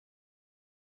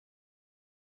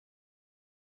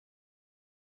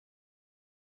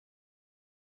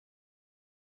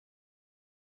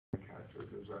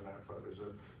on that front as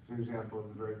an example of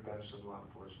the very best of law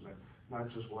enforcement, not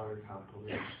just Watertown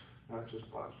Police, not just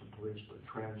Boston Police, but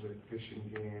transit, fishing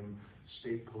game,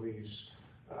 state police,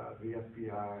 the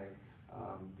FBI,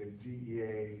 the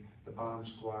DEA, the bomb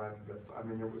squad. I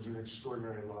mean, it was an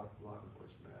extraordinary law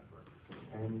enforcement effort.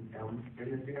 And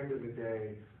at the end of the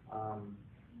day,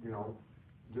 you know,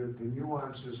 the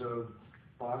nuances of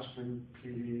Boston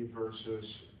PD versus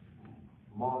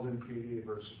Malden PD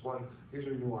versus one, these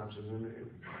are nuances, and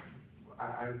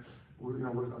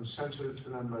I'm sensitive to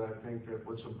them, but I think that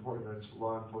what's important is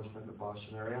law enforcement in the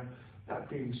Boston area. That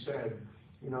being said,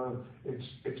 you know, it's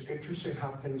interesting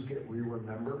how things get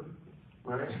re-remembered,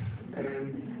 right?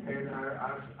 And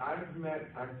I've met,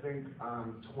 I think,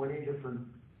 20 different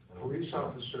police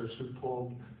officers who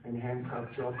pulled and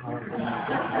handcuffed Joe Cocker.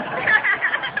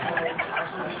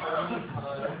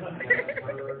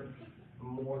 I've heard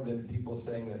more than people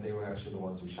saying that they were actually the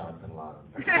ones who shot Bin Laden.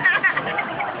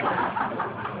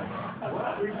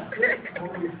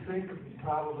 What we think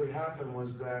probably happened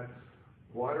was that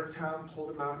Watertown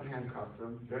pulled him out and handcuffed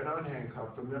him, then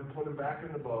unhandcuffed him, then put him back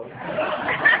in the boat. And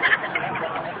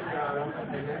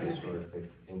that is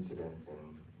horrific incident,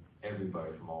 and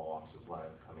everybody from all walks of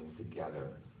life coming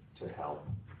together to help.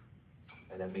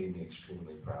 And that made me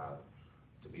extremely proud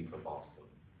to be from Boston.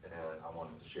 And I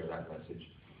wanted to share that message.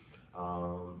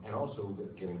 And also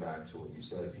getting back to what you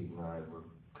said, Pete and I were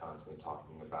constantly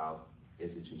talking about, is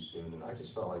it too soon? And I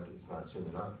just felt like it's not soon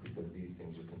enough because these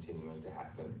things are continuing to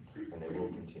happen, and they will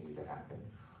continue to happen.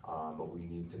 But we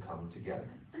need to come together.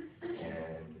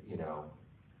 And, you know,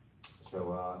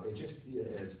 so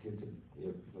it's good to,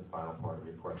 the final part of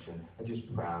your question, I'm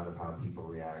just proud of how people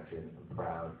reacted. I'm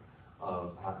proud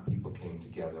of how people came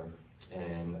together.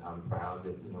 And I'm proud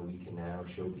that, you know, we can now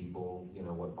show people, you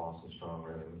know, what Boston Strong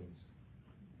really means.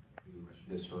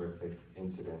 This horrific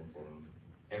incident, and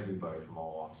everybody from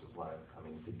all walks of life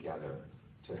coming together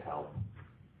to help.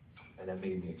 And that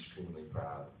made me extremely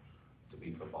proud to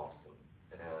be from Boston.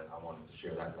 And I wanted to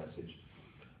share that message.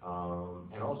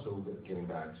 And also getting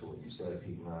back to what you said,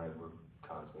 Pete and I were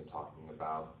constantly talking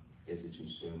about, is it too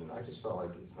soon? And I just felt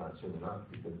like it's not soon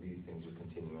enough because these things are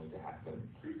continuing to happen,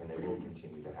 and they will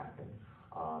continue to happen.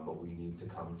 But we need to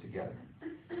come together.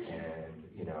 And,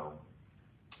 you know,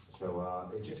 so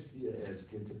it's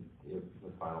good to,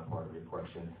 the final part of your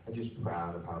question, I'm just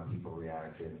proud of how people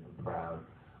reacted. I'm proud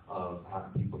of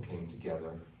how people came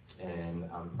together. And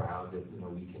I'm proud that, you know,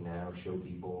 we can now show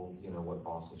people, you know, what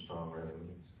Boston Strong really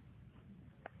means.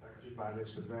 Actually, by this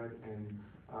event, and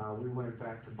we went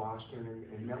back to Boston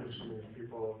and met with some of these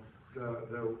people.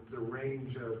 The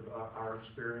range of our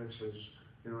experiences,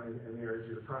 you know, in the areas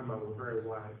you're talking about were very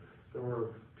wide. There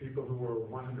were people who were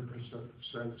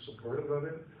 100% supportive of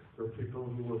it. There were people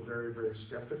who were very, very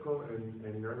skeptical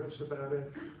and nervous about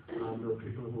it. There were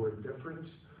people who were different.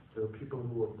 There were people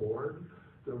who were bored.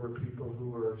 There were people who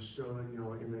were still, you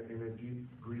know, in a deep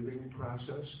grieving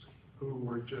process, who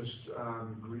were just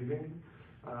grieving.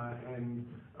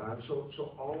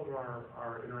 So all of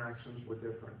our interactions were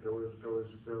different. There was you know,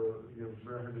 it was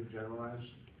very hard to generalize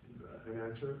an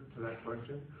answer to that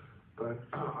question, but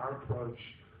our approach,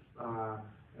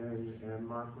 and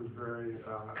Mark was very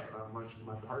much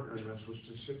my partner in this, was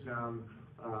to sit down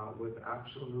with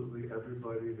absolutely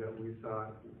everybody that we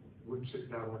thought would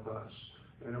sit down with us.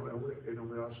 And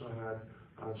we also had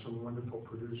some wonderful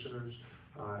producers,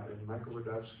 and Michael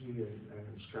Radowski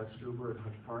and Scott Stuber and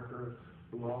Hutch Parker,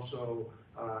 who also,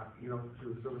 you know,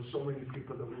 there were so many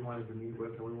people that we wanted to meet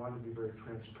with, and we wanted to be very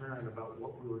transparent about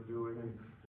what we were doing and